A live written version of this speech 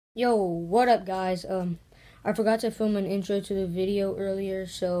Yo, what up guys? I forgot to film an intro to the video earlier,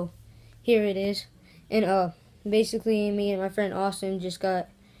 so here it is. And basically me and my friend Austin just got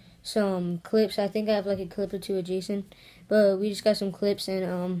some clips. I think I have like a clip or two adjacent, but we just got some clips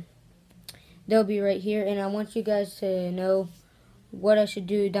and they'll be right here. And I want you guys to know what I should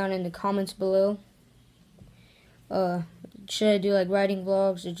do down in the comments below. Should I do like riding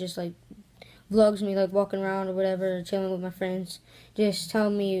vlogs or just like vlogs me like walking around or whatever, or chilling with my friends? Just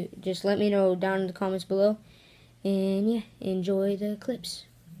let me know down in the comments below. And yeah, enjoy the clips.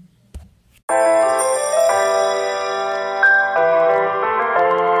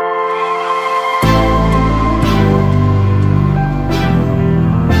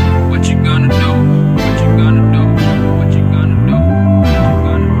 What you gonna do? What you gonna do? What you gonna do? What you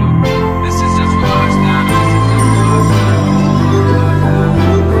gonna do? This is just for us now.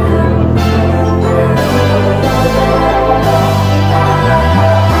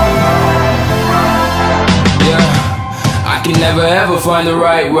 I can never ever find the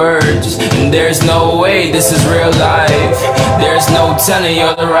right words, and there's no way this is real life. There's no telling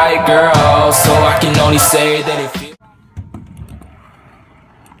you're the right girl, so I can only say that it feels.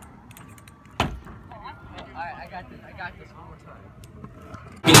 I got this one more time.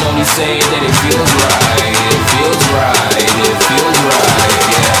 I can only say that it feels right. It feels right. It feels right.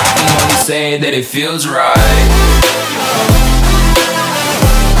 Yeah, I can only say that it feels right.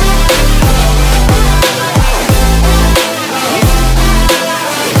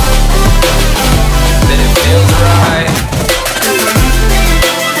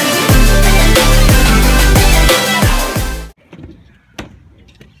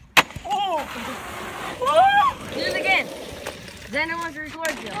 Do it again. Xander wants to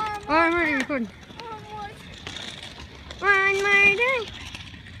record you. I'm already recording. One more day.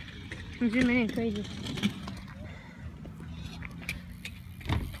 I'm zooming in crazy.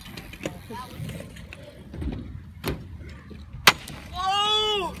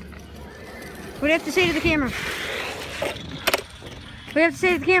 Oh! What do you have to say to the camera? What do you have to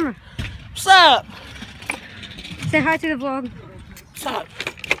say to the camera? What's up? Say hi to the vlog. What's up?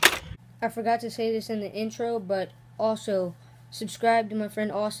 I forgot to say this in the intro, but also subscribe to my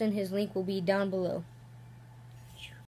friend Austin. His link will be down below.